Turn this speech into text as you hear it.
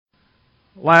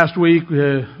Last week,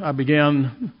 I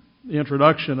began the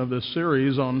introduction of this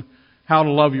series on how to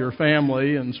love your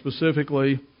family, and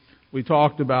specifically, we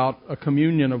talked about a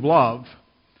communion of love,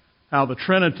 how the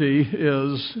Trinity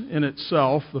is in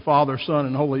itself, the Father, Son,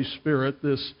 and Holy Spirit,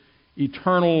 this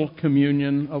eternal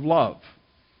communion of love.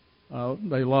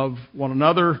 They love one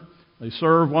another, they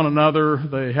serve one another,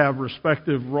 they have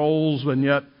respective roles, and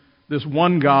yet this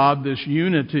one God, this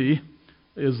unity,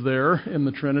 is there in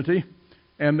the Trinity.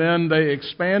 And then they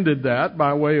expanded that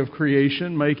by way of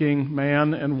creation, making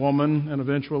man and woman and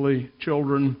eventually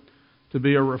children to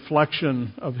be a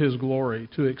reflection of His glory,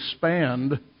 to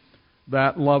expand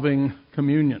that loving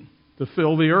communion, to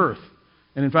fill the earth,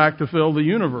 and in fact to fill the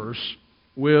universe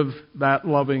with that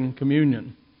loving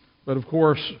communion. But of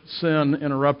course, sin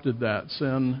interrupted that,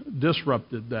 sin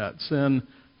disrupted that, sin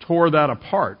tore that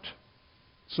apart,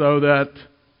 so that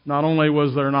not only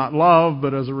was there not love,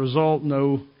 but as a result,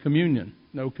 no communion.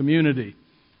 No community,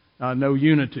 no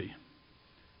unity.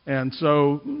 And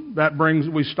so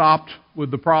we stopped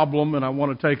with the problem, and I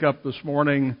want to take up this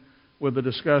morning with a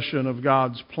discussion of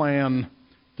God's plan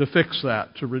to fix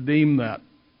that, to redeem that.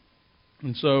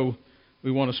 And so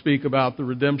we want to speak about the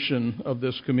redemption of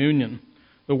this communion.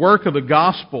 The work of the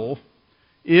gospel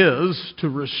is to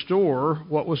restore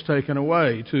what was taken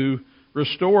away, to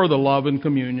restore the love and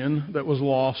communion that was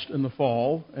lost in the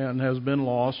fall and has been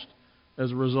lost as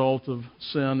a result of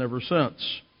sin ever since.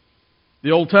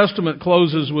 The Old Testament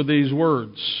closes with these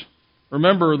words,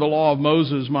 "Remember the law of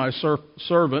Moses, my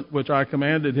servant, which I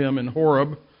commanded him in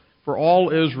Horeb for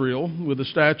all Israel with the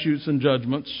statutes and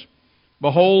judgments.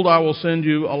 Behold, I will send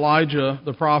you Elijah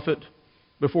the prophet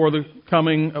before the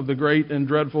coming of the great and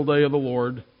dreadful day of the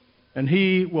Lord, and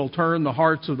he will turn the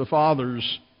hearts of the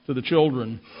fathers to the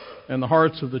children, and the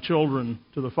hearts of the children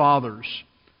to the fathers,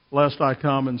 lest I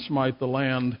come and smite the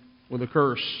land with a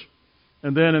curse."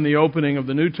 And then in the opening of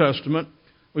the New Testament,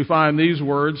 we find these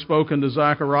words spoken to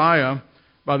Zechariah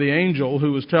by the angel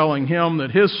who was telling him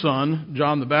that his son,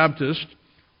 John the Baptist,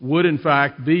 would in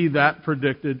fact be that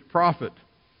predicted prophet.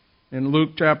 In Luke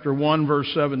chapter 1, verse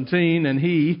 17, "And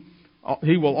he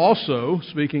will also,"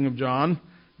 speaking of John,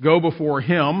 "go before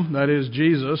him," that is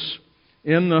Jesus,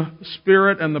 "in the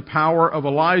spirit and the power of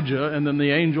Elijah." And then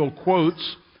the angel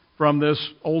quotes from this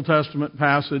Old Testament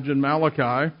passage in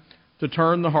Malachi, "to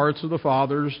turn the hearts of the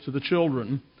fathers to the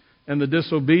children, and the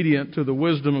disobedient to the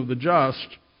wisdom of the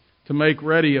just, to make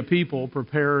ready a people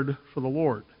prepared for the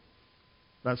Lord."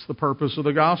 That's the purpose of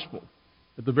the gospel.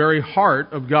 At the very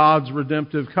heart of God's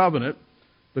redemptive covenant,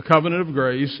 the covenant of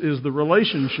grace, is the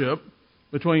relationship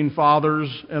between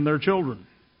fathers and their children.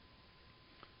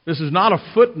 This is not a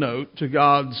footnote to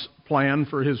God's plan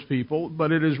for His people,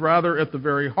 but it is rather at the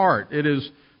very heart. It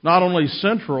is not only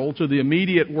central to the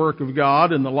immediate work of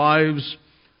God in the lives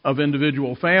of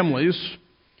individual families,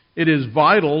 it is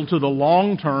vital to the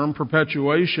long-term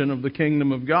perpetuation of the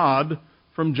kingdom of God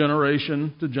from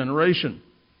generation to generation.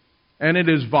 And it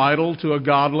is vital to a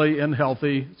godly and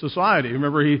healthy society.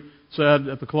 Remember, He said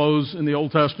at the close in the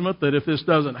Old Testament that if this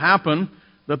doesn't happen,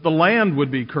 that the land would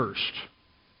be cursed,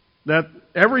 that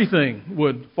everything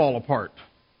would fall apart.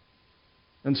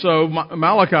 And so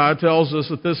Malachi tells us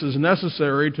that this is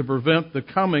necessary to prevent the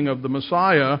coming of the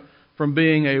Messiah from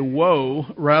being a woe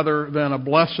rather than a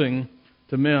blessing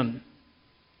to men.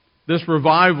 This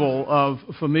revival of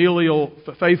familial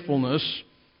faithfulness,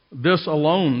 this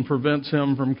alone prevents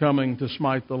Him from coming to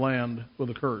smite the land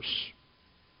with a curse.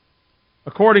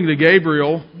 According to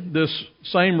Gabriel, this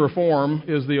same reform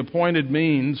is the appointed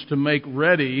means to make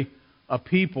ready a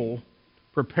people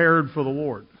prepared for the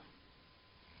Lord.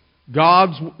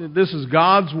 This is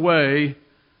God's way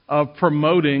of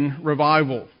promoting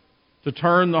revival, to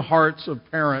turn the hearts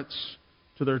of parents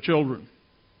to their children.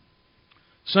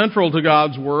 Central to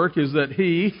God's work is that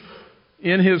He,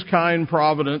 in His kind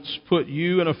providence, put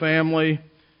you in a family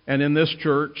and in this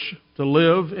church to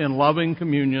live in loving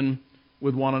communion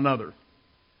with one another,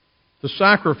 to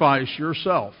sacrifice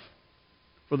yourself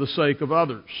for the sake of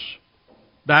others.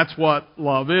 That's what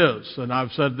love is. And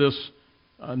I've said this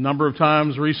a number of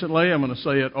times recently. I'm going to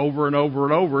say it over and over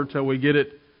and over till we get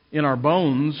it in our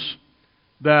bones,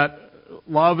 that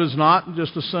love is not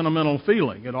just a sentimental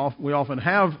feeling. We often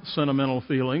have sentimental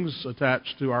feelings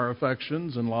attached to our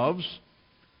affections and loves.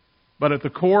 But at the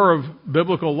core of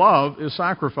biblical love is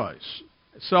sacrifice,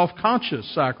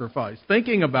 self-conscious sacrifice,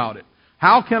 thinking about it.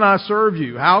 How can I serve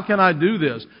you? How can I do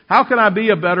this? How can I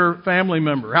be a better family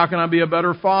member? How can I be a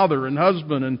better father and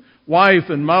husband and wife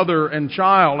and mother and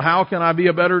child? How can I be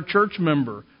a better church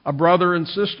member, a brother and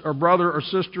sister, or brother or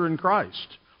sister in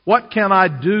Christ? What can I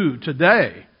do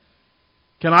today?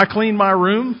 Can I clean my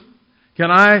room? Can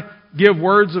I give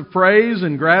words of praise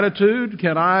and gratitude?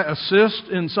 Can I assist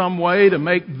in some way to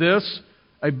make this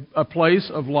a place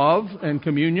of love and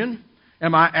communion?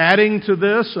 Am I adding to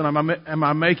this, and am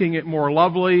I making it more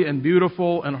lovely and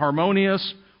beautiful and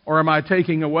harmonious, or am I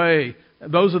taking away?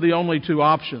 Those are the only two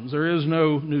options. There is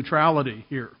no neutrality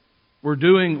here. We're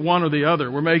doing one or the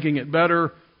other. We're making it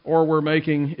better or we're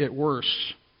making it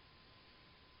worse.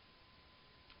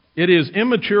 It is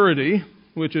immaturity,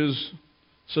 which is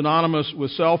synonymous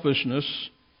with selfishness,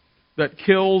 that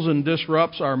kills and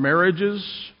disrupts our marriages,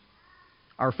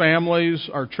 our families,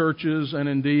 our churches, and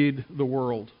indeed the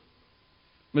world.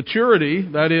 Maturity,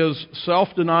 that is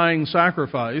self-denying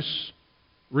sacrifice,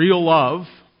 real love,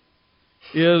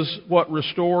 is what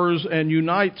restores and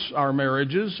unites our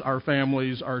marriages, our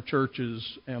families, our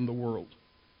churches, and the world.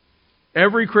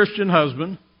 Every Christian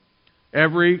husband,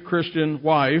 every Christian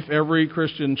wife, every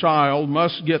Christian child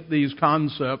must get these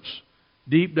concepts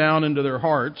deep down into their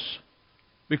hearts,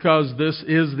 because this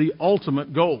is the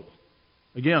ultimate goal.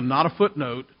 Again, not a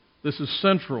footnote. This is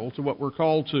central to what we're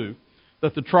called to.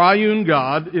 That the triune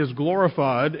God is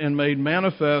glorified and made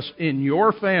manifest in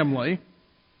your family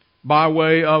by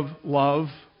way of love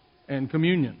and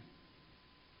communion,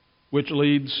 which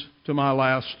leads to my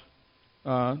last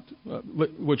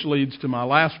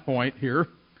point here,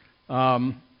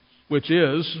 which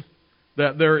is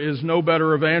that there is no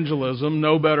better evangelism,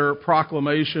 no better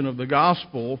proclamation of the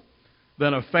gospel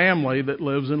than a family that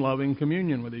lives in loving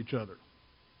communion with each other.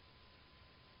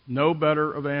 No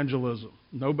better evangelism,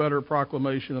 no better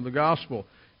proclamation of the gospel.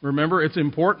 Remember, it's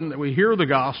important that we hear the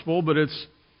gospel, but it's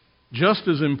just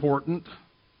as important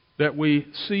that we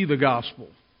see the gospel.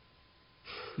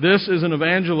 This is an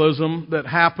evangelism that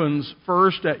happens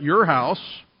first at your house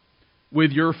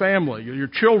with your family. Your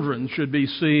children should be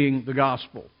seeing the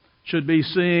gospel, should be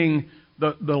seeing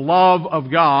the love of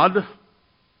God,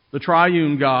 the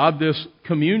triune God. This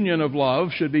communion of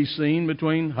love should be seen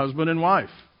between husband and wife.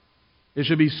 It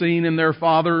should be seen in their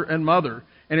father and mother.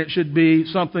 And it should be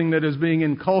something that is being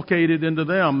inculcated into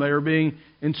them. They are being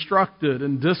instructed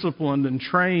and disciplined and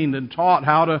trained and taught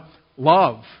how to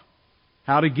love,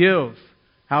 how to give,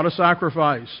 how to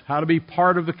sacrifice, how to be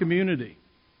part of the community.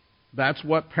 That's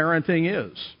what parenting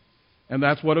is. And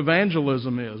that's what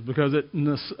evangelism is, because it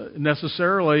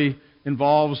necessarily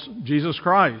involves Jesus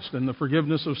Christ and the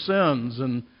forgiveness of sins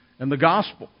and the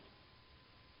gospel.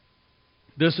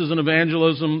 This is an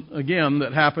evangelism, again,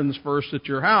 that happens first at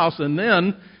your house, and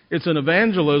then it's an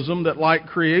evangelism that, like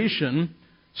creation,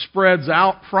 spreads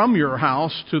out from your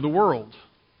house to the world.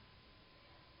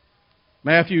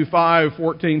 Matthew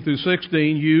 5:14 through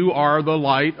 16, you are the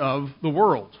light of the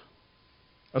world.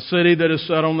 A city that is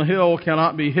set on the hill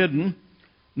cannot be hidden,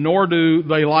 nor do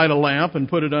they light a lamp and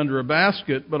put it under a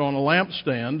basket, but on a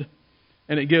lampstand,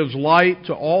 and it gives light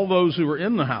to all those who are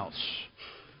in the house.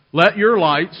 Let your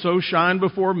light so shine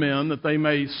before men that they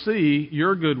may see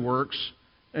your good works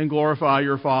and glorify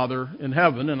your Father in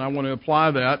heaven. And I want to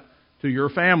apply that to your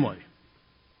family.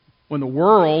 When the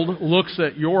world looks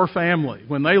at your family,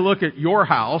 when they look at your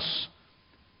house,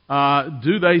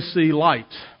 do they see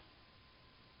light?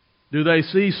 Do they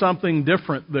see something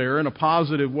different there in a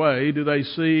positive way? Do they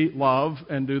see love,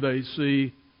 and do they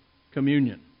see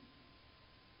communion?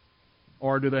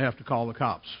 Or do they have to call the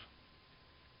cops?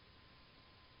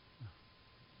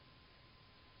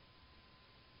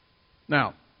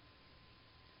 Now,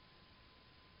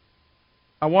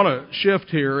 I want to shift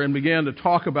here and begin to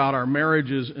talk about our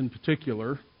marriages in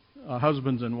particular,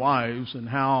 husbands and wives, and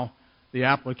how the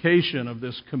application of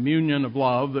this communion of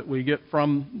love that we get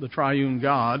from the triune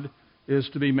God is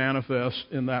to be manifest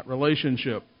in that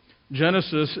relationship.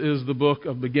 Genesis is the book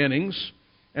of beginnings,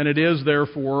 and it is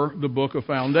therefore the book of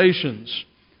foundations.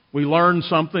 We learn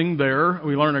something there.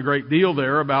 We learn a great deal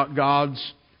there about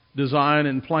God's design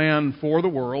and plan for the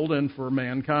world and for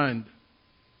mankind.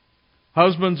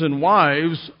 Husbands and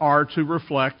wives are to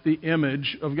reflect the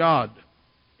image of God.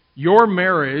 Your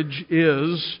marriage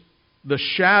is the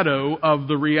shadow of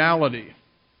the reality.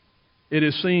 It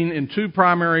is seen in two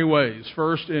primary ways.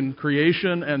 First, in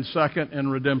creation, and second, in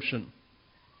redemption.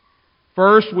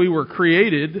 First, we were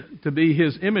created to be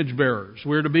His image bearers.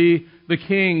 We're to be the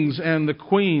kings and the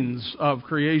queens of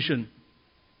creation.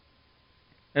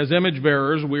 As image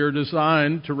bearers, we are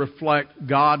designed to reflect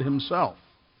God Himself.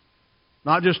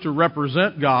 Not just to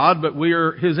represent God, but we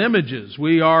are His images.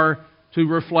 We are to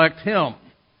reflect Him.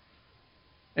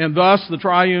 And thus, the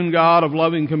triune God of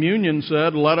loving communion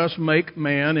said, let us make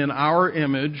man in our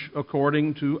image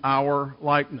according to our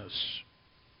likeness.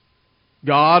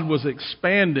 God was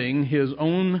expanding His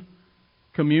own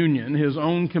communion, His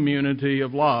own community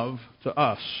of love to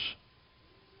us.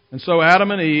 And so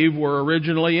Adam and Eve were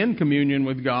originally in communion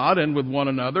with God and with one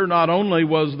another. Not only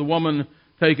was the woman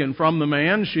taken from the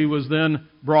man, she was then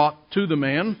brought to the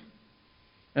man.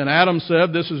 And Adam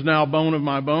said, "This is now bone of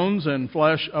my bones and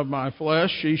flesh of my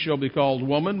flesh. She shall be called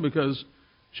woman because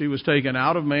she was taken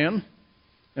out of man.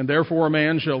 And therefore a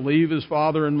man shall leave his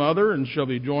father and mother and shall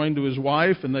be joined to his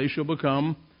wife, and they shall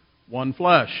become one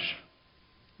flesh."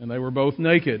 And they were both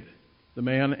naked, the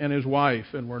man and his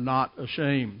wife, and were not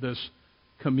ashamed. This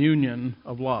communion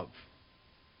of love.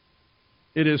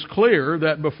 It is clear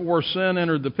that before sin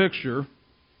entered the picture,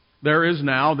 there is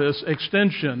now this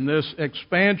extension, this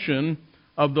expansion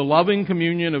of the loving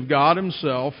communion of God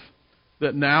Himself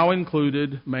that now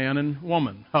included man and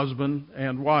woman, husband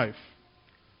and wife.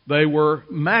 They were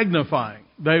magnifying,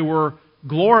 they were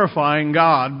glorifying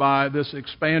God by this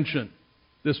expansion,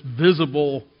 this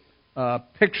visible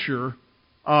picture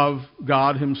of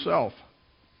God Himself.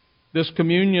 This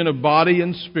communion of body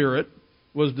and spirit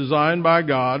was designed by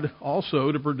God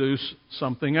also to produce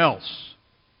something else.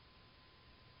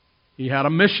 He had a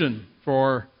mission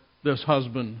for this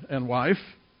husband and wife.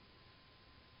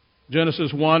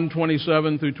 Genesis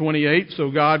 1:27 through 28, "So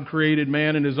God created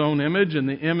man in His own image. In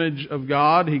the image of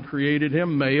God He created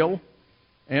him, male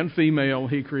and female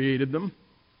He created them.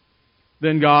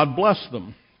 Then God blessed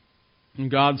them. And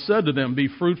God said to them, 'Be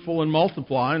fruitful and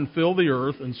multiply, and fill the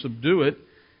earth, and subdue it,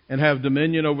 and have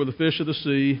dominion over the fish of the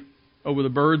sea, over the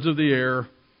birds of the air,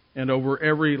 and over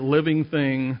every living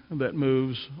thing that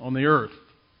moves on the earth.'"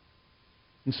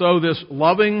 And so this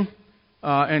loving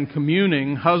and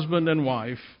communing husband and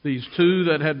wife, these two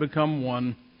that had become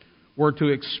one, were to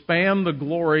expand the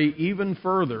glory even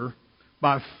further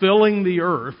by filling the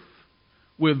earth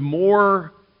with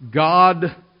more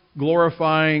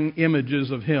God-glorifying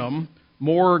images of Him,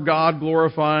 more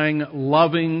God-glorifying,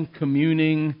 loving,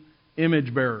 communing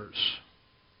image bearers.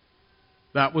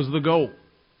 That was the goal.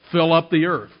 Fill up the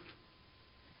earth.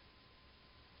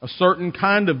 A certain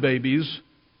kind of babies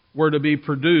were to be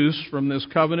produced from this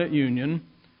covenant union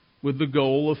with the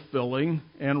goal of filling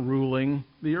and ruling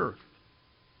the earth.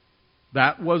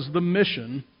 That was the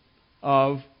mission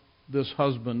of this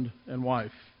husband and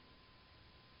wife.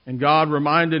 And God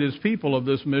reminded His people of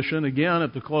this mission again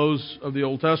at the close of the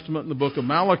Old Testament in the book of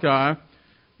Malachi,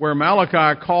 where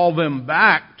Malachi called them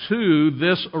back to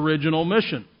this original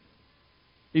mission.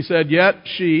 He said, "Yet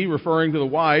she," referring to the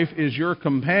wife, "is your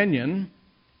companion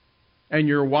and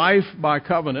your wife by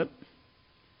covenant.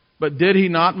 But did He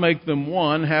not make them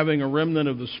one, having a remnant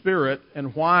of the Spirit?"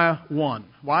 And why one?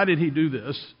 Why did He do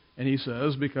this? And He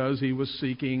says, because He was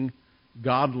seeking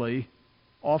godly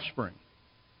offspring.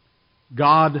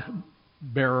 God's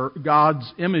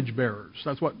image bearers.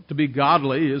 That's what to be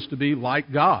godly is, to be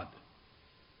like God.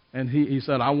 And he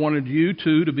said, "I wanted you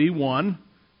two to be one,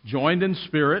 joined in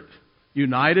spirit,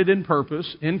 united in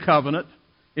purpose, in covenant,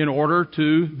 in order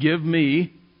to give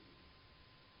me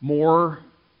more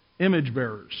image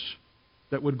bearers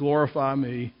that would glorify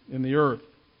me in the earth."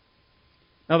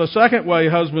 Now, the second way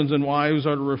husbands and wives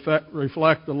are to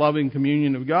reflect the loving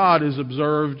communion of God is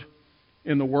observed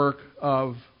in the work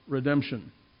of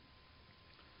redemption.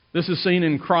 This is seen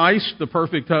in Christ, the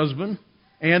perfect husband,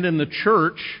 and in the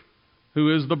church, who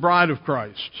is the bride of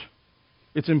Christ.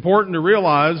 It's important to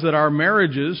realize that our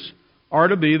marriages are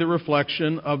to be the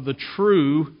reflection of the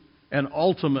true and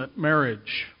ultimate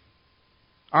marriage.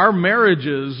 Our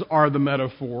marriages are the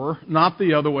metaphor, not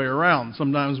the other way around.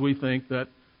 Sometimes we think that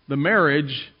the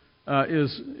marriage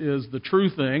is the true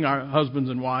thing, our husbands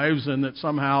and wives, and that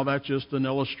somehow that's just an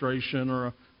illustration or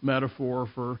a metaphor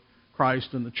for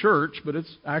Christ and the church, but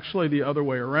it's actually the other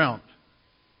way around.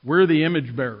 We're the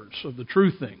image bearers of the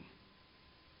true thing.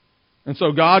 And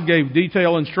so God gave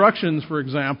detailed instructions, for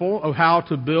example, of how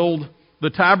to build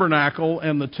the tabernacle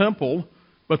and the temple,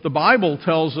 but the Bible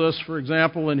tells us, for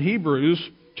example, in Hebrews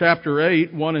chapter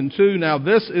 8, 1 and 2, "Now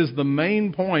this is the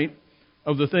main point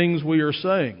of the things we are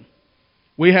saying.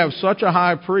 We have such a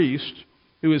high priest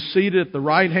who is seated at the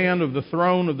right hand of the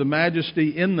throne of the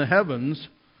majesty in the heavens,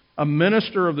 a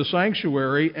minister of the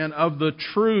sanctuary and of the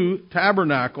true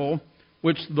tabernacle,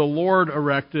 which the Lord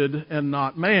erected and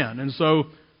not man." And so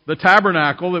the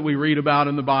tabernacle that we read about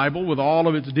in the Bible, with all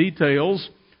of its details,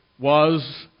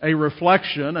 was a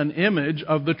reflection, an image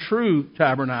of the true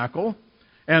tabernacle.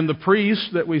 And the priests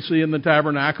that we see in the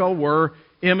tabernacle were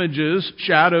images,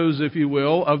 shadows, if you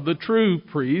will, of the true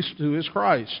priest, who is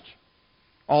Christ.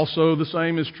 Also, the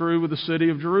same is true with the city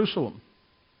of Jerusalem.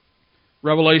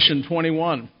 Revelation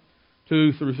 21,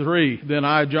 2 through 3. "Then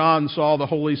I, John, saw the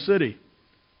holy city,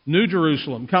 New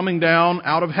Jerusalem, coming down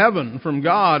out of heaven from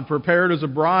God, prepared as a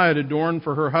bride adorned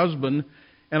for her husband.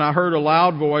 And I heard a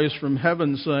loud voice from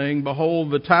heaven saying,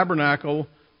 Behold, the tabernacle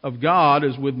of God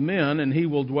is with men, and He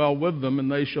will dwell with them,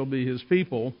 and they shall be His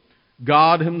people.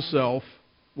 God Himself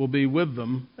will be with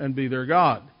them and be their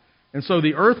God. And so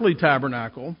the earthly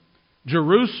tabernacle,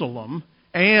 Jerusalem,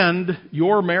 and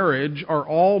your marriage are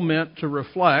all meant to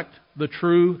reflect the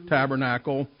true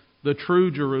tabernacle, the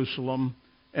true Jerusalem,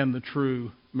 and the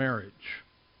true marriage.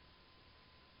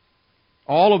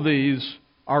 All of these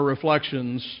are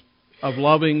reflections of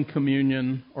loving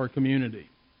communion or community.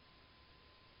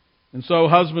 And so,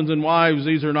 husbands and wives,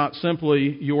 these are not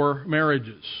simply your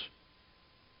marriages.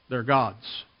 They're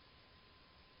God's.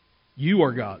 You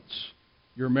are God's.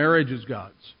 Your marriage is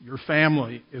God's. Your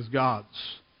family is God's.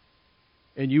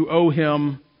 And you owe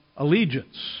Him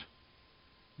allegiance.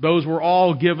 Those were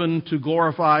all given to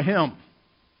glorify Him.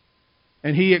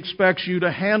 And He expects you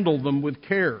to handle them with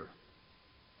care.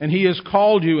 And He has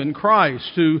called you in Christ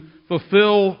to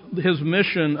fulfill His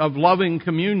mission of loving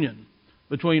communion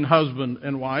between husband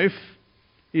and wife.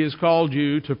 He has called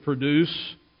you to produce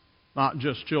not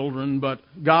just children, but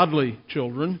godly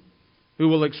children who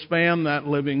will expand that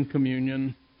living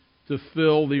communion to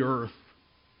fill the earth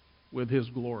with His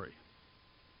glory.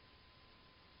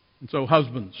 And so,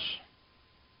 husbands,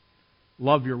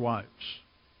 love your wives.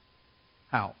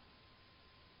 How?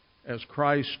 As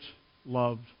Christ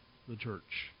loved the church.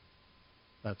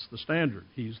 That's the standard.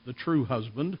 He's the true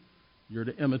husband. You're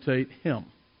to imitate Him.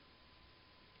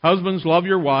 Husbands, love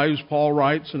your wives, Paul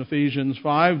writes in Ephesians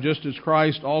 5, just as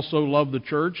Christ also loved the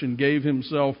church and gave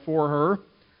Himself for her,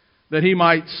 that He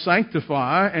might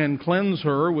sanctify and cleanse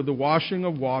her with the washing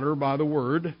of water by the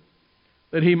word,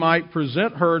 that He might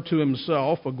present her to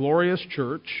Himself a glorious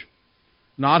church,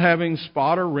 not having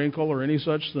spot or wrinkle or any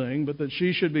such thing, but that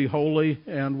she should be holy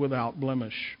and without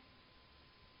blemish.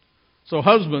 So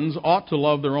husbands ought to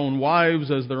love their own wives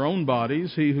as their own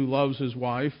bodies. He who loves his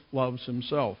wife loves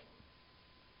himself.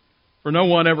 For no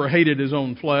one ever hated his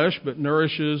own flesh, but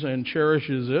nourishes and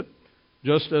cherishes it,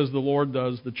 just as the Lord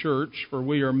does the church, for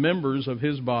we are members of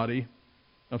His body,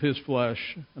 of His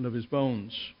flesh, and of His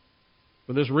bones.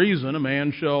 For this reason, a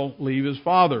man shall leave his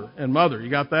father and mother. You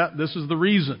got that? This is the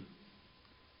reason.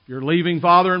 If you're leaving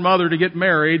father and mother to get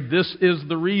married, this is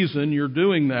the reason you're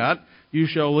doing that. You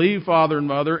shall leave father and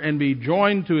mother and be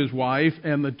joined to his wife,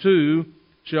 and the two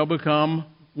shall become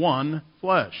one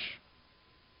flesh.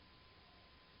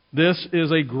 This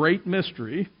is a great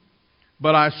mystery,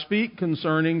 but I speak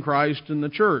concerning Christ and the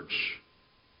church.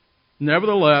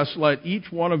 Nevertheless, let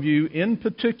each one of you in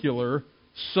particular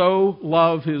so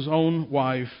love his own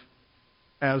wife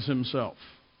as himself.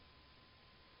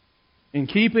 In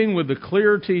keeping with the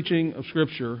clear teaching of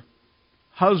Scripture,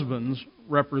 husbands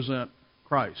represent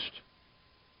Christ.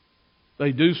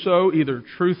 They do so either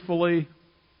truthfully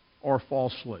or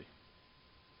falsely.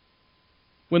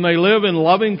 When they live in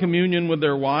loving communion with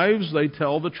their wives, they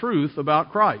tell the truth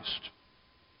about Christ.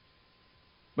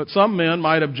 But some men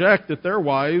might object that their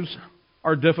wives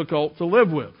are difficult to live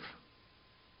with.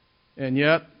 And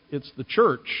yet, it's the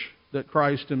church that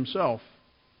Christ Himself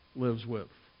lives with.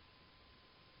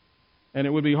 And it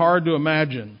would be hard to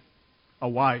imagine a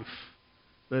wife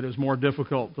that is more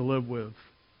difficult to live with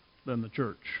than the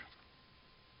church.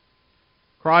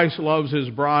 Christ loves His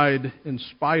bride in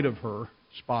spite of her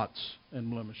spots and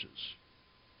blemishes.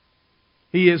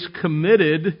 He is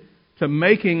committed to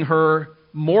making her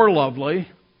more lovely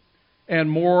and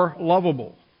more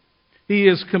lovable. He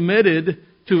is committed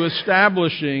to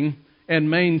establishing and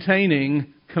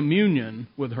maintaining communion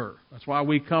with her. That's why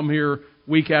we come here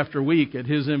week after week at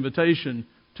His invitation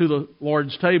to the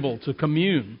Lord's table to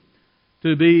commune,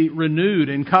 to be renewed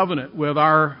in covenant with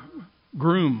our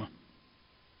groom.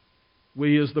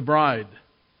 We as the bride.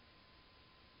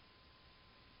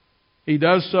 He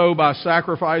does so by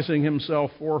sacrificing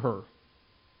Himself for her,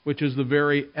 which is the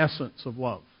very essence of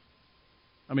love.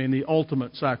 I mean, the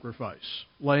ultimate sacrifice,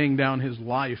 laying down His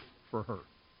life for her.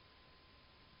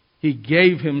 He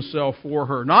gave Himself for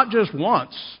her, not just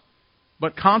once,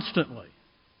 but constantly.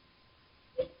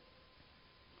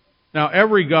 Now,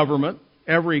 every government,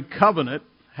 every covenant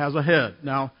has a head.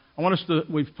 Now,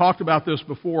 we've talked about this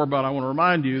before, but I want to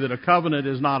remind you that a covenant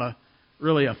is not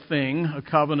really a thing. A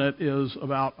covenant is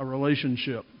about a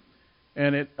relationship.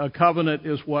 And a covenant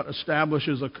is what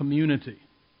establishes a community.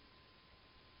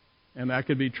 And that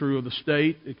could be true of the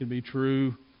state, it could be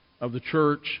true of the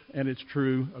church, and it's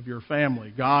true of your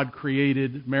family. God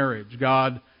created marriage.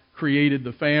 God created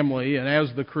the family, and as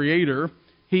the Creator,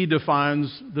 He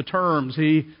defines the terms.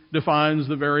 He defines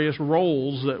the various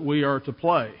roles that we are to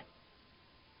play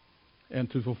and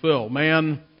to fulfill.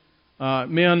 Man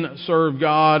Men serve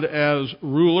God as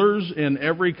rulers in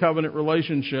every covenant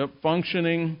relationship,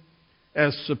 functioning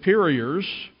as superiors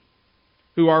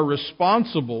who are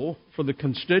responsible for the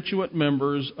constituent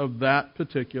members of that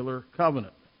particular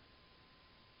covenant.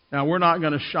 Now, we're not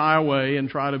going to shy away and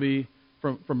try to be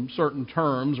from certain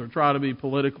terms or try to be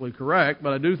politically correct,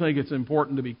 but I do think it's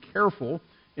important to be careful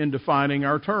in defining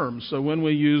our terms. So when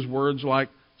we use words like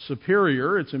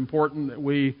superior, it's important that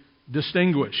we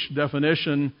distinguish.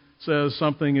 Definition says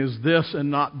something is this and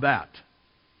not that.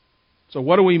 So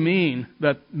what do we mean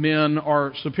that men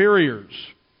are superiors?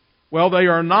 Well, they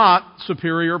are not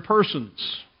superior persons.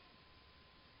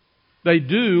 They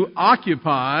do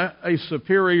occupy a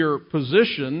superior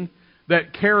position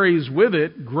that carries with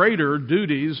it greater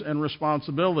duties and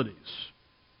responsibilities.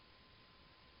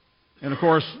 And of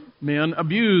course, men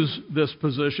abuse this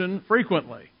position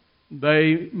frequently.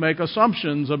 They make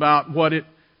assumptions about what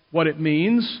it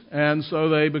means, and so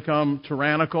they become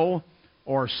tyrannical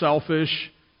or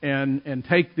selfish and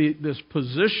take this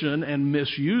position and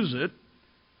misuse it.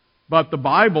 But the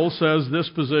Bible says this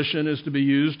position is to be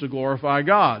used to glorify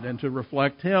God and to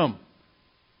reflect Him.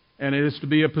 And it is to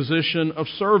be a position of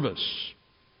service.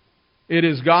 It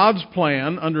is God's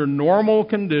plan under normal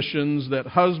conditions that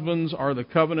husbands are the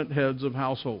covenant heads of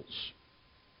households.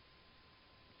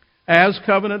 As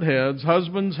covenant heads,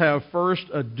 husbands have first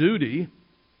a duty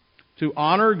to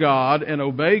honor God and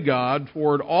obey God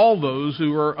toward all those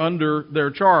who are under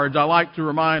their charge. I like to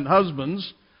remind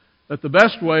husbands that the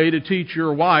best way to teach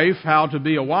your wife how to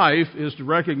be a wife is to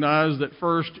recognize that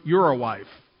first you're a wife.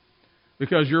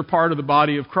 Because you're part of the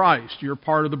body of Christ. You're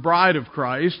part of the bride of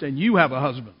Christ, and you have a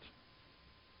husband,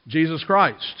 Jesus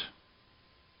Christ.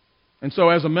 And so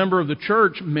as a member of the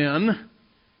church, men,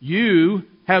 you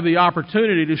have the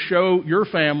opportunity to show your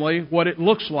family what it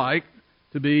looks like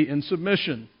to be in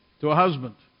submission to a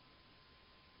husband.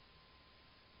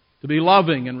 To be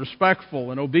loving and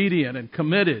respectful and obedient and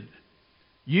committed.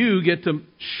 You get to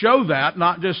show that,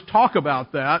 not just talk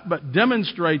about that, but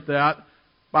demonstrate that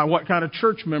by what kind of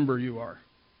church member you are.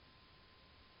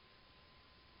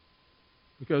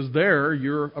 Because there,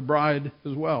 you're a bride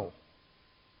as well.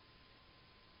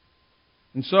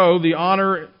 And so, the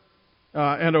honor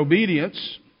and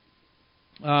obedience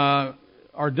are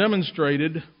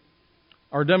the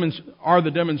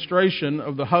demonstration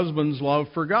of the husband's love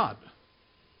for God.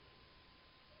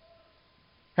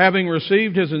 Having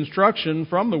received his instruction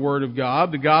from the Word of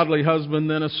God, the godly husband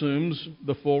then assumes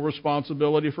the full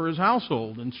responsibility for his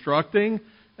household, instructing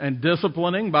and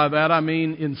disciplining. By that I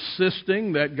mean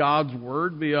insisting that God's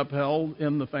Word be upheld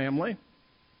in the family,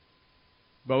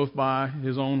 both by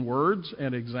his own words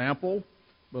and example,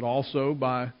 but also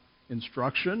by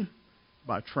instruction,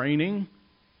 by training,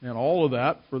 and all of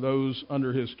that for those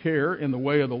under his care in the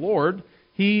way of the Lord.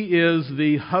 He is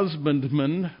the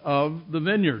husbandman of the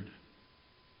vineyard.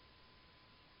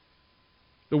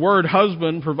 The word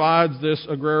husband provides this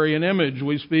agrarian image.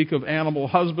 We speak of animal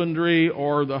husbandry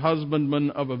or the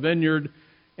husbandman of a vineyard.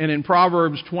 And in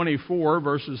Proverbs 24,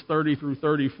 verses 30 through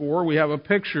 34, we have a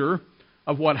picture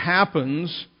of what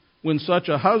happens when such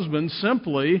a husband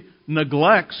simply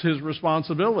neglects his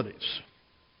responsibilities.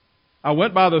 I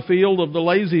went by the field of the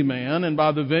lazy man and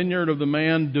by the vineyard of the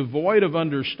man devoid of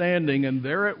understanding, and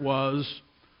there it was,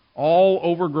 all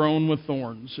overgrown with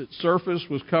thorns. Its surface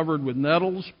was covered with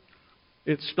nettles.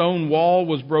 Its stone wall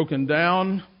was broken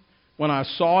down. When I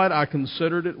saw it, I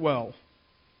considered it well.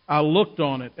 I looked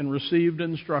on it and received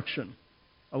instruction.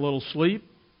 A little sleep,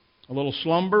 a little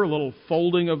slumber, a little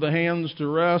folding of the hands to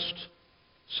rest.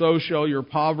 So shall your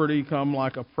poverty come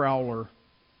like a prowler,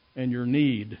 and your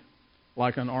need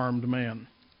like an armed man.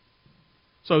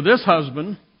 So this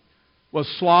husband was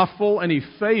slothful, and he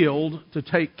failed to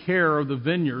take care of the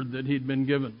vineyard that he'd been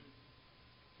given.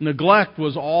 Neglect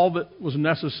was all that was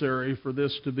necessary for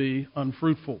this to be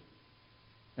unfruitful.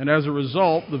 And as a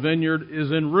result, the vineyard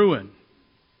is in ruin.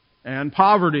 And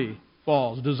poverty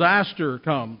falls. Disaster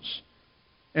comes.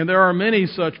 And there are many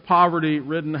such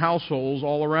poverty-ridden households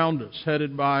all around us,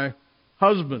 headed by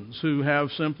husbands who have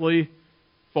simply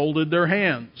folded their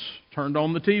hands, turned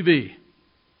on the TV,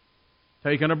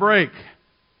 taken a break,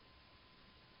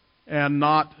 and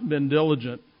not been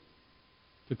diligent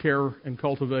to care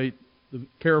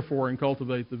for and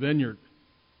cultivate the vineyard.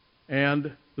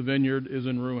 And the vineyard is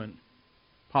in ruin.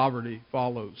 Poverty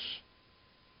follows.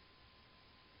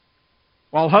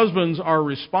 While husbands are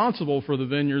responsible for the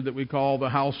vineyard that we call the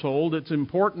household, it's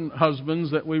important,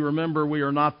 husbands, that we remember we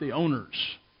are not the owners.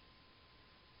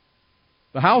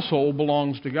 The household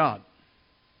belongs to God.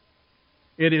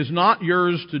 It is not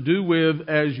yours to do with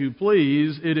as you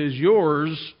please. It is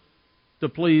yours to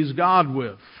please God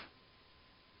with.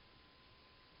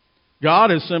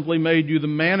 God has simply made you the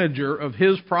manager of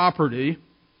His property.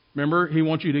 Remember, He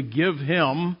wants you to give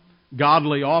Him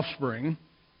godly offspring.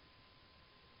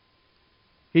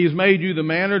 He's made you the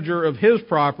manager of His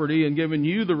property and given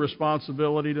you the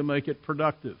responsibility to make it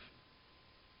productive.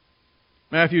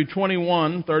 Matthew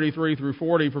 21:33 through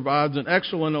 40 provides an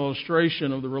excellent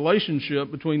illustration of the relationship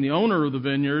between the owner of the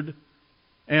vineyard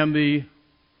and the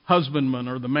husbandman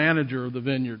or the manager of the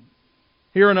vineyard.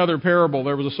 Here another parable.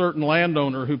 There was a certain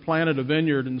landowner who planted a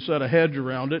vineyard and set a hedge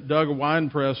around it, dug a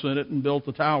winepress in it, and built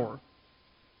a tower.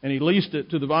 And he leased it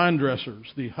to the vine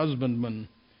dressers, the husbandmen,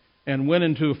 and went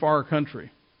into a far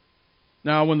country.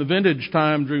 Now when the vintage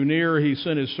time drew near, he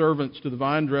sent his servants to the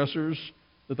vine dressers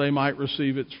that they might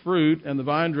receive its fruit. And the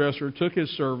vine dresser took his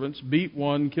servants, beat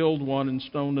one, killed one, and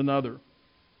stoned another.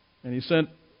 And he sent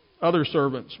other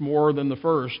servants more than the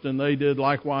first, and they did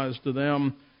likewise to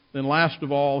them. Then last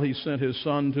of all he sent his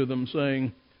son to them,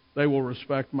 saying, They will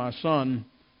respect my son.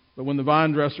 But when the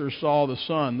vine dressers saw the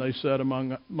son, they said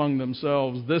among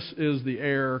themselves, This is the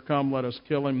heir. Come, let us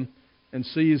kill him and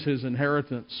seize his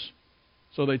inheritance.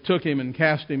 So they took him and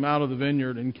cast him out of the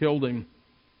vineyard and killed him.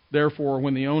 Therefore,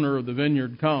 when the owner of the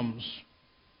vineyard comes,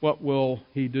 what will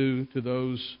he do to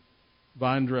those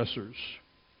vine dressers?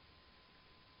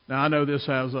 Now, I know this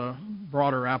has a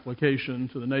broader application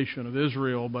to the nation of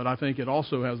Israel, but I think it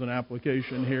also has an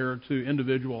application here to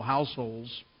individual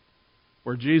households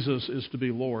where Jesus is to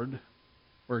be Lord,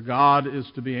 where God is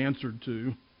to be answered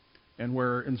to, and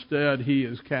where instead He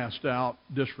is cast out,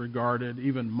 disregarded,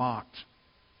 even mocked.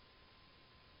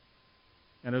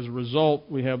 And as a result,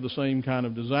 we have the same kind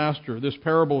of disaster. This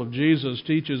parable of Jesus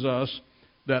teaches us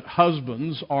that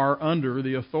husbands are under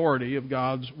the authority of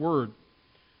God's Word.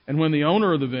 And when the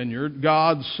owner of the vineyard,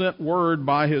 God sent word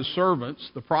by His servants,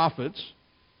 the prophets,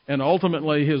 and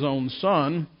ultimately His own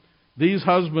Son, these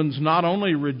husbands not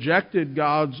only rejected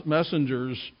God's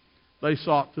messengers, they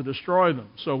sought to destroy them.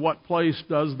 So what place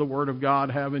does the Word of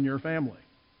God have in your family?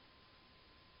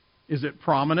 Is it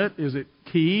prominent? Is it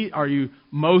key? Are you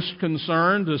most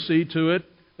concerned to see to it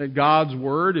that God's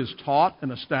Word is taught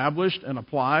and established and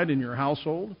applied in your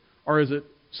household? Or is it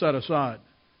set aside,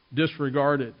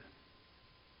 disregarded?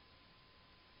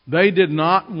 They did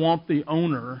not want the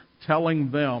owner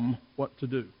telling them what to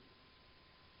do.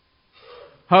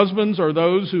 Husbands are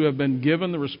those who have been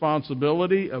given the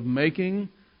responsibility of making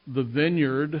the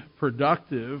vineyard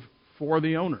productive for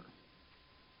the owner.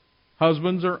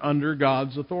 Husbands are under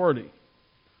God's authority.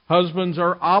 Husbands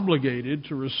are obligated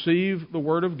to receive the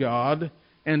Word of God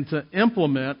and to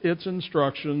implement its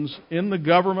instructions in the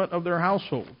government of their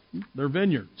household, their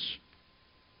vineyards.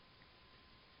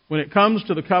 When it comes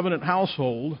to the covenant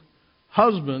household,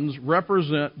 husbands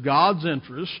represent God's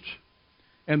interest,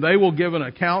 and they will give an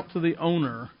account to the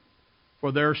owner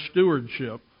for their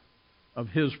stewardship of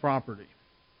His property.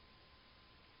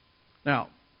 Now,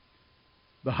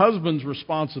 the husband's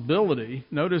responsibility,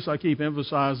 notice I keep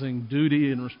emphasizing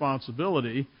duty and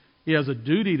responsibility. He has a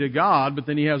duty to God, but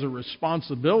then he has a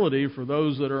responsibility for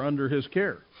those that are under his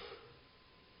care.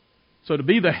 So to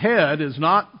be the head is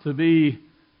not to be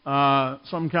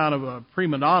some kind of a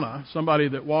prima donna, somebody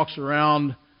that walks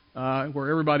around where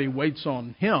everybody waits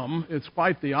on him. It's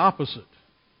quite the opposite.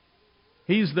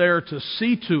 He's there to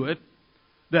see to it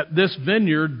that this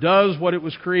vineyard does what it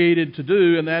was created to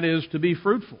do, and that is to be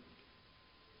fruitful.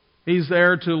 He's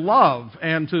there to love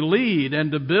and to lead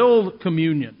and to build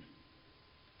communion,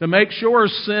 to make sure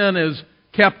sin is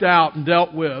kept out and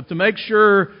dealt with, to make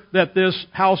sure that this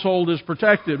household is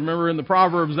protected. Remember in the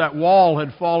Proverbs that wall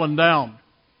had fallen down.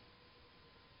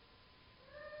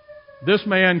 This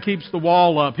man keeps the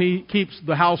wall up. He keeps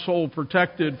the household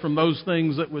protected from those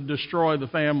things that would destroy the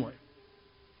family.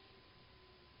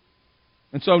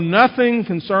 And so nothing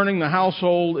concerning the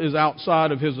household is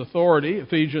outside of his authority.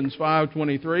 Ephesians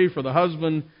 5:23, for the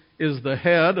husband is the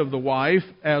head of the wife,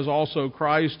 as also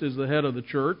Christ is the head of the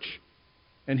church,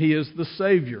 and he is the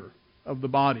Savior of the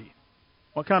body.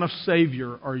 What kind of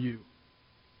Savior are you?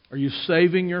 Are you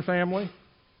saving your family?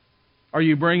 Are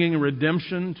you bringing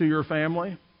redemption to your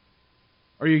family?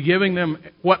 Are you giving them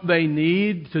what they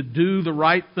need to do the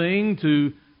right thing,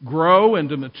 to grow and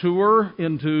to mature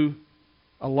into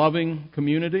a loving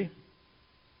community?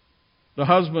 The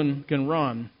husband can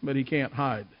run, but he can't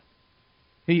hide.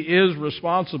 He is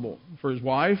responsible for his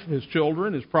wife, his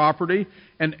children, his property,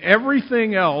 and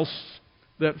everything else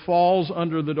that falls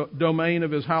under the domain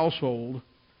of his household,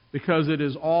 because it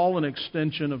is all an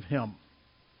extension of him.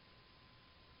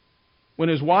 When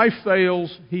his wife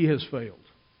fails, he has failed.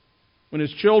 When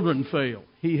his children fail,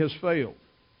 he has failed.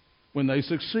 When they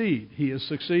succeed, he has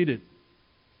succeeded.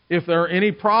 If there are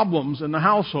any problems in the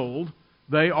household,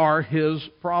 They are his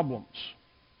problems.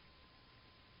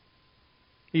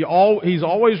 He's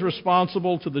always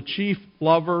responsible to be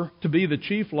the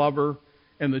chief lover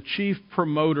and the chief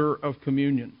promoter of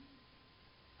communion.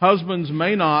 Husbands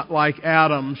may not, like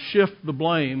Adam, shift the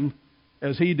blame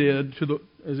as he did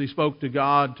as he spoke to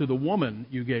God, to the woman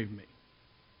you gave me,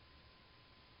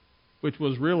 which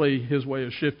was really his way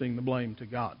of shifting the blame to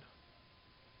God.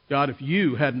 God, if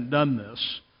you hadn't done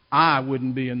this, I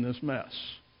wouldn't be in this mess.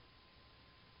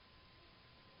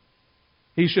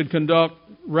 He should conduct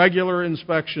regular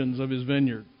inspections of his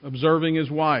vineyard, observing his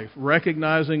wife,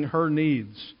 recognizing her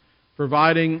needs,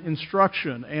 providing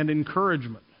instruction and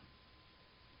encouragement,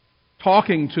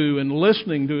 talking to and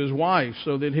listening to his wife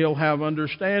so that he'll have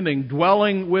understanding,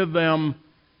 dwelling with them,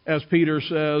 as Peter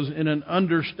says, in an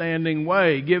understanding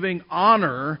way, giving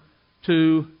honor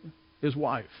to his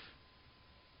wife.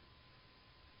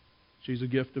 She's a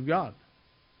gift of God.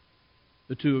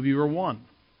 The two of you are one.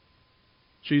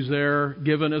 She's there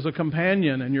given as a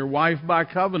companion and your wife by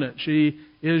covenant. She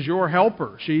is your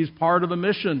helper. She's part of the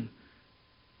mission.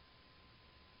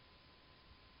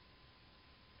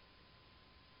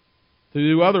 To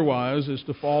do otherwise is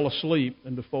to fall asleep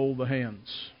and to fold the hands.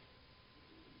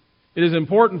 It is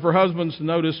important for husbands to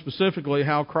notice specifically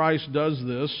how Christ does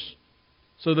this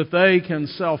so that they can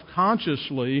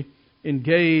self-consciously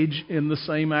engage in the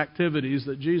same activities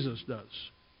that Jesus does.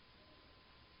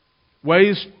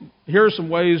 Here are some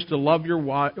ways to love your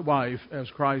wife as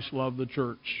Christ loved the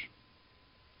church.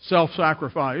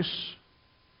 Self-sacrifice,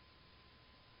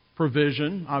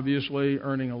 provision, obviously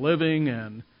earning a living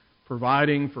and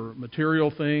providing for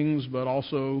material things, but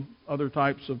also other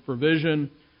types of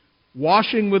provision.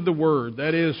 Washing with the Word,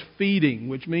 that is feeding,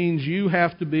 which means you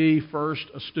have to be first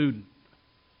a student.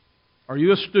 Are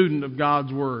you a student of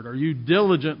God's Word? Are you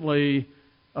diligently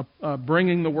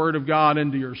bringing the Word of God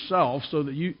into yourself so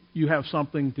that you have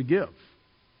something to give?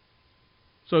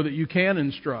 So that you can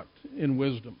instruct in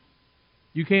wisdom.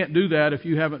 You can't do that if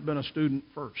you haven't been a student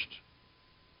first.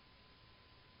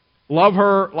 Love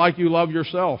her like you love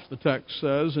yourself, the text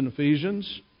says in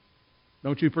Ephesians.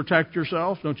 Don't you protect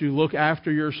yourself? Don't you look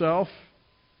after yourself?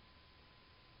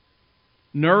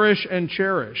 Nourish and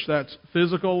cherish. That's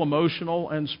physical, emotional,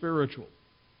 and spiritual.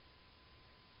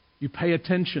 You pay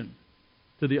attention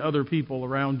to the other people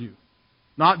around you.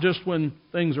 Not just when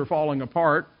things are falling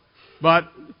apart, but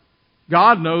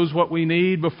God knows what we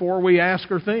need before we ask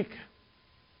or think.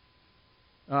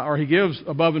 Or He gives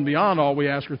above and beyond all we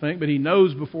ask or think, but He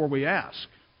knows before we ask.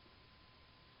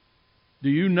 Do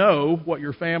you know what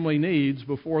your family needs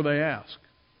before they ask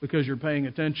because you're paying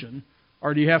attention?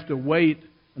 Or do you have to wait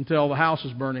until the house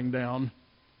is burning down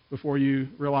before you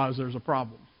realize there's a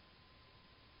problem?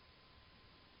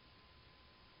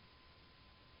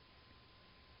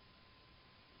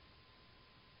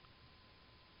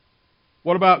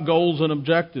 What about goals and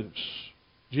objectives?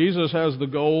 Jesus has the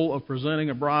goal of presenting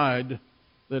a bride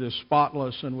that is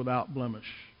spotless and without blemish.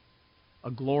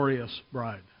 A glorious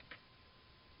bride.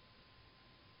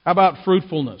 How about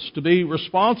fruitfulness? To be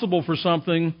responsible for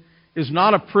something is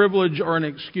not a privilege or an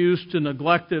excuse to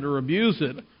neglect it or abuse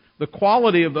it. The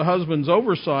quality of the husband's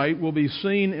oversight will be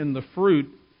seen in the fruit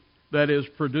that is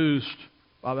produced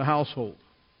by the household.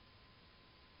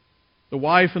 The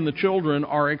wife and the children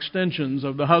are extensions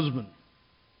of the husband.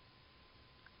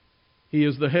 He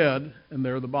is the head and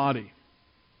they're the body.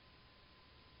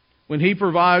 When he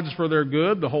provides for their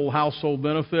good, the whole household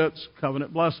benefits,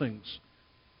 covenant blessings.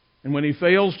 And when he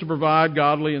fails to provide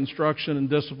godly instruction and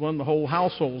discipline, the whole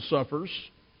household suffers.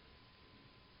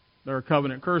 There are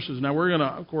covenant curses. Now we're going to,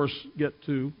 of course, get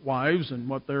to wives and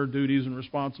what their duties and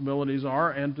responsibilities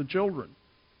are, and to children.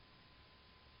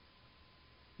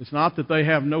 It's not that they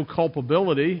have no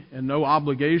culpability and no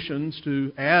obligations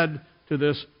to add to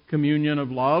this communion of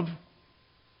love,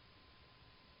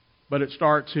 but it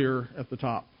starts here at the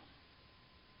top.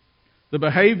 The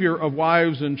behavior of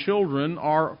wives and children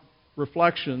are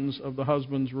reflections of the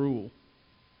husband's rule.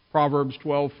 Proverbs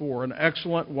 12:4, an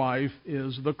excellent wife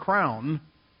is the crown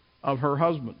of her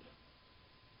husband.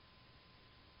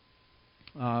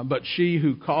 But she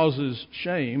who causes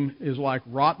shame is like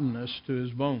rottenness to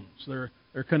his bones.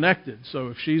 They're connected. So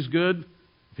if she's good,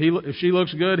 if she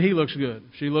looks good, he looks good.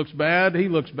 If she looks bad, he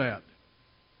looks bad.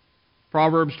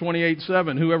 Proverbs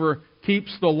 28:7, whoever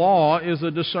keeps the law is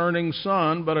a discerning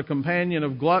son, but a companion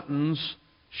of gluttons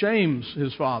shames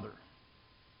his father.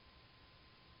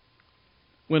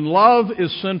 When love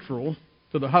is central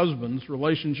to the husband's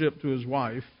relationship to his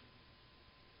wife,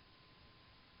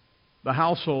 the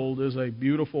household is a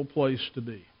beautiful place to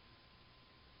be.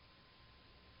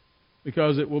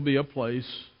 Because it will be a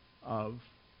place of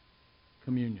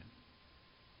communion.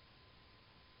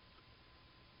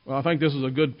 Well, I think this is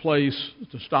a good place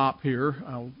to stop here.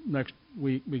 I'll next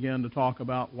week begin to talk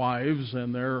about wives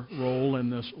and their role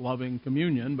in this loving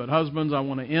communion. But husbands, I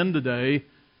want to end today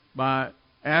by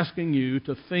asking you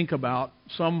to think about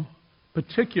some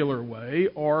particular way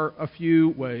or a few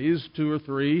ways, 2 or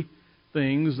 3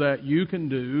 things that you can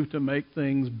do to make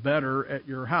things better at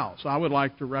your house. I would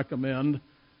like to recommend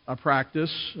a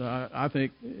practice. I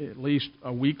think at least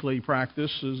a weekly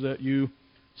practice is that you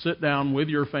sit down with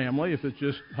your family, if it's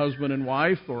just husband and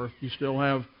wife, or if you still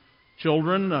have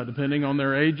children, depending on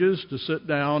their ages, to sit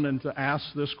down and to ask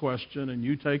this question, and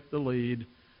you take the lead.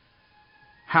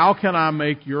 How can I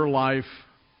make your life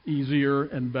easier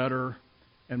and better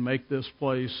and make this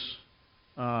place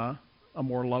a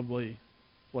more lovely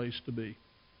place to be?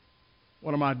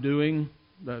 What am I doing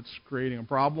that's creating a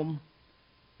problem?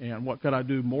 And what could I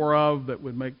do more of that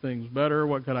would make things better?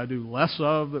 What could I do less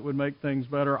of that would make things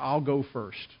better? I'll go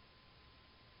first.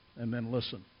 And then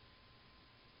listen.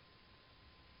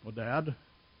 Well, Dad,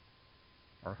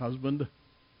 our husband,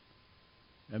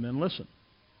 and then listen.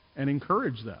 And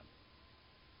encourage that.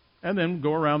 And then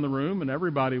go around the room and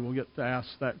everybody will get to ask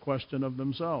that question of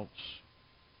themselves.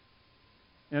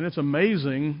 And it's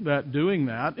amazing that doing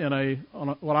that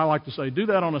what I like to say, do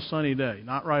that on a sunny day,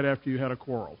 not right after you had a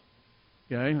quarrel.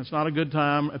 Okay, it's not a good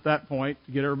time at that point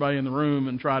to get everybody in the room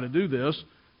and try to do this.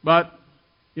 But,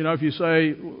 you know, if you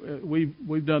say,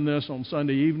 we've done this on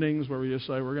Sunday evenings where we just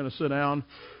say we're going to sit down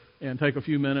and take a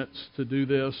few minutes to do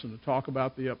this and to talk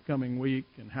about the upcoming week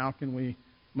and how can we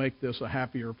make this a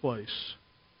happier place.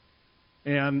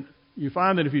 And you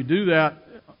find that if you do that,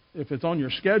 if it's on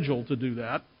your schedule to do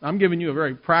that, I'm giving you a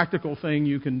very practical thing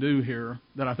you can do here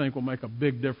that I think will make a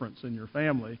big difference in your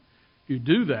family. If you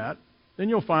do that, then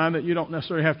you'll find that you don't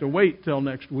necessarily have to wait till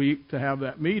next week to have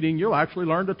that meeting. You'll actually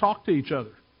learn to talk to each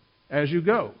other as you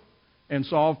go and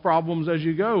solve problems as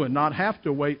you go and not have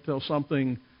to wait till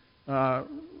something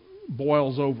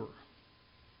boils over.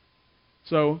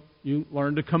 So you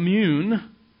learn to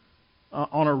commune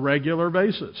on a regular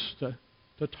basis,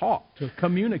 to talk, to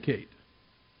communicate,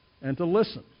 and to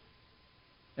listen.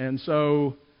 And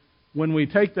so when we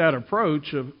take that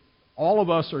approach of all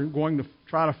of us are going to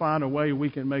try to find a way we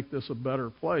can make this a better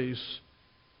place,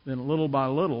 then little by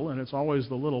little, and it's always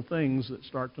the little things that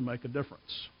start to make a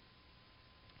difference.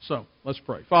 So, let's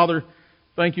pray. Father,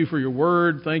 thank you for your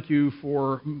word. Thank you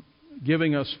for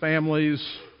giving us families.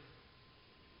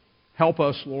 Help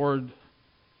us, Lord,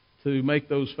 to make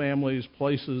those families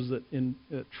places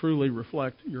that truly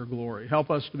reflect your glory. Help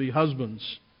us to be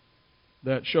husbands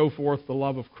that show forth the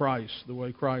love of Christ, the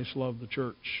way Christ loved the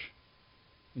church.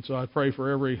 And so I pray for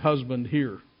every husband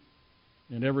here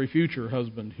and every future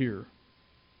husband here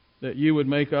that you would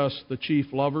make us the chief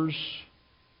lovers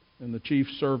and the chief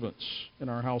servants in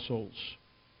our households,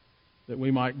 that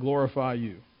we might glorify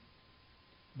you.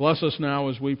 Bless us now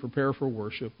as we prepare for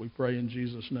worship. We pray in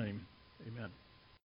Jesus' name. Amen.